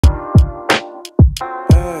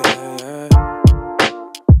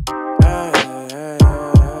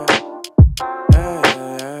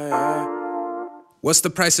What's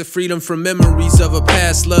the price of freedom from memories of a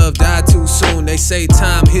past love died too soon? They say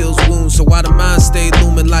time heals wounds, so why the mind stay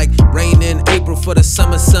looming like rain in April for the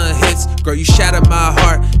summer sun hits? Girl, you shattered my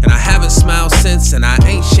heart, and I haven't smiled since, and I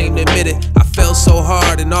ain't ashamed to admit it. I fell so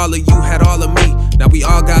hard, and all of you had all of me. Now we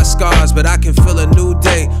all got scars, but I can feel a new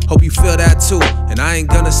day. Hope you feel that too, and I ain't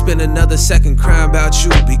gonna spend another second crying about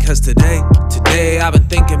you, because today I've been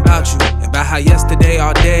thinking about you, and about how yesterday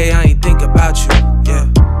all day I ain't think about you, yeah.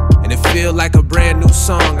 And it feel like a brand new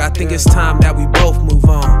song. I think it's time that we both move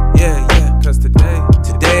on. Yeah, cause today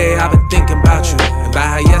I've been thinking about you, and about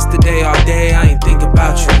how yesterday all day I ain't think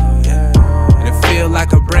about you, yeah. And it feel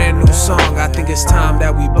like a brand new song. I think it's time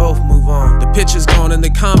that we both move on. The picture's gone and the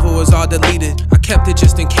convo is all deleted. I kept it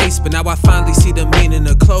just in case, but now I finally see the meaning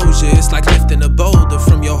of closure. It's like lifting a boulder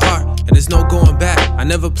from your heart, and there's no going back. I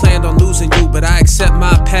never planned on losing you, but I accept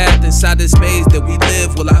my path inside this maze that we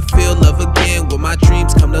live. Will I feel love again? Will my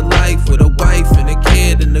dreams come to life? With a wife and a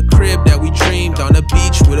kid in the crib that we dreamed, on a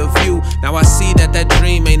beach with a view. Now I see that that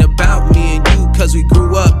dream ain't about me and you, cause we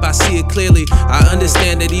grew up, I see it clearly. I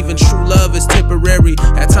understand that even true love is temporary.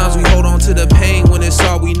 At times we hold on to the pain when it's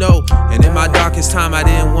all we know. And in my darkest time I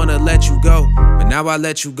didn't wanna let you go, but now I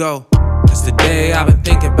let you go. Cause today I've been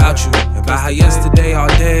thinking about you, about how yesterday all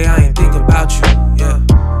day I ain't think about you, yeah.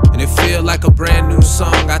 And it feel like a brand new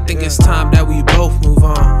song. I think it's time that we both move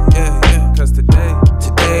on, yeah. Cause today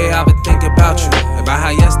I've been thinking about you, about how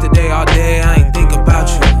yesterday all day I ain't think about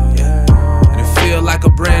you, yeah. And it feel like a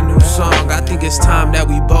brand new song. I think it's time that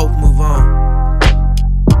we both